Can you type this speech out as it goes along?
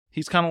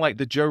He's kind of like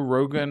the Joe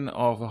Rogan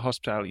of the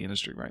hospitality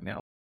industry right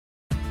now.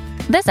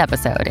 This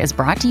episode is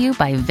brought to you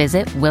by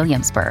Visit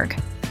Williamsburg.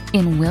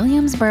 In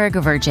Williamsburg,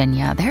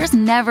 Virginia, there's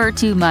never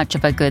too much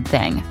of a good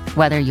thing.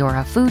 Whether you're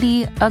a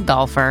foodie, a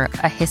golfer,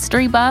 a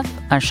history buff,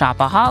 a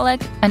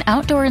shopaholic, an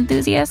outdoor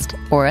enthusiast,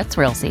 or a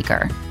thrill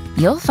seeker,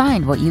 you'll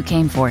find what you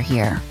came for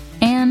here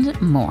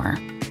and more.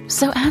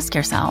 So ask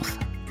yourself,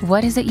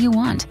 what is it you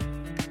want?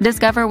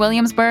 Discover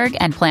Williamsburg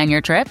and plan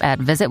your trip at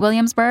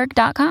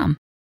visitwilliamsburg.com.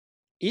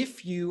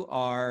 If you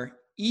are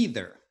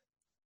either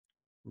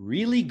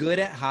really good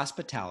at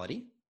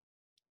hospitality,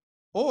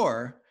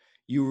 or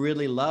you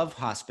really love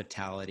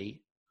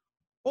hospitality,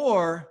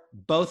 or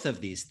both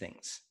of these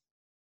things,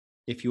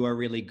 if you are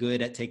really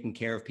good at taking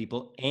care of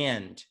people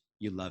and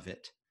you love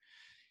it,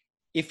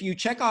 if you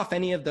check off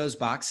any of those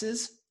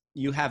boxes,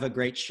 you have a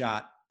great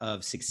shot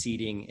of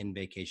succeeding in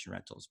vacation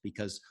rentals,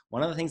 because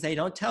one of the things they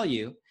don't tell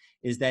you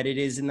is that it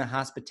is in the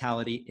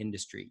hospitality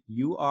industry.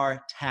 You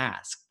are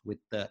tasked with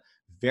the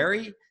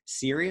very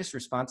serious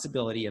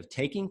responsibility of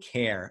taking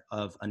care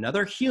of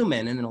another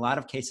human, and in a lot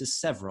of cases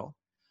several,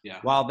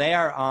 while they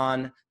are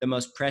on the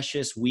most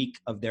precious week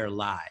of their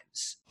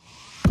lives.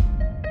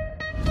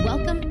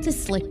 Welcome to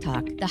Slick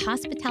Talk, the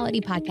hospitality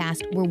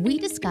podcast where we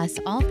discuss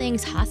all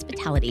things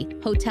hospitality,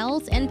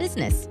 hotels, and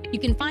business. You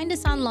can find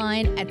us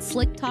online at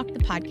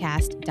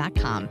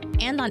slicktalkthepodcast.com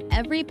and on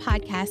every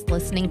podcast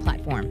listening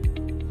platform.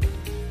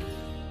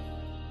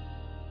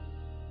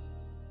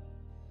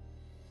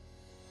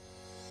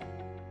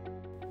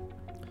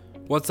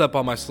 What's up,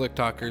 all my Slick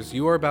Talkers?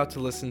 You are about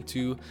to listen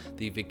to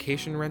the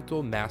Vacation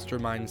Rental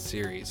Mastermind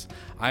series.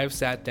 I have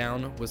sat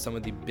down with some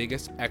of the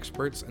biggest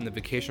experts in the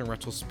vacation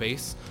rental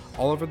space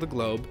all over the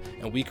globe,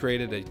 and we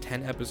created a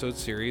 10-episode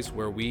series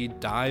where we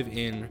dive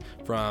in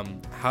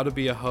from how to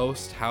be a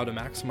host, how to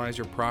maximize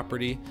your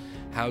property,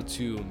 how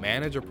to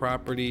manage a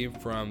property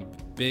from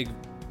big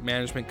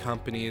management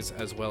companies,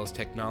 as well as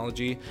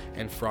technology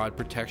and fraud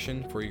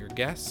protection for your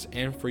guests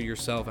and for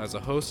yourself as a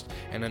host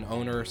and an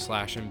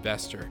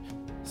owner/investor.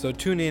 So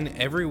tune in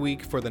every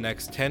week for the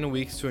next 10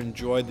 weeks to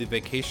enjoy the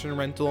Vacation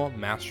Rental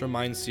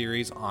Mastermind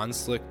series on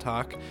Slick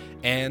Talk,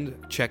 and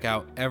check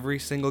out every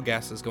single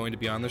guest that's going to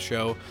be on the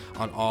show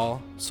on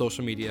all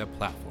social media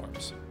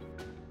platforms.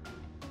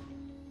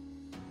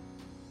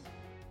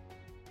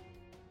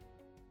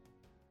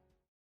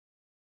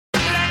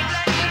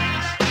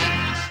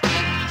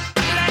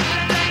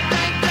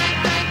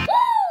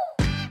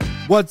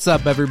 What's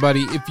up,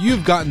 everybody? If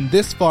you've gotten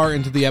this far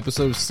into the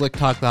episode of Slick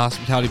Talk, the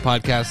Hospitality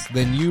Podcast,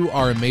 then you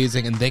are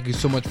amazing, and thank you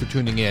so much for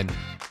tuning in.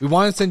 We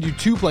want to send you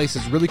two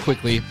places really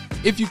quickly.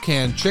 If you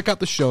can, check out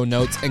the show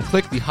notes and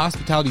click the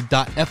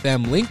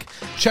hospitality.fm link.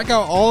 Check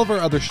out all of our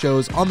other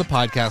shows on the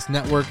podcast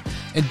network.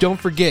 And don't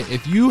forget,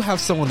 if you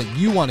have someone that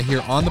you want to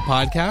hear on the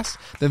podcast,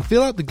 then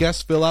fill out the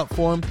guest fill out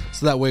form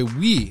so that way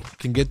we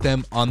can get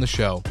them on the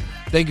show.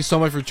 Thank you so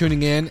much for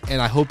tuning in,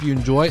 and I hope you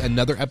enjoy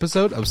another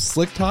episode of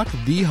Slick Talk,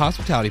 the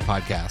Hospitality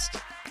Podcast.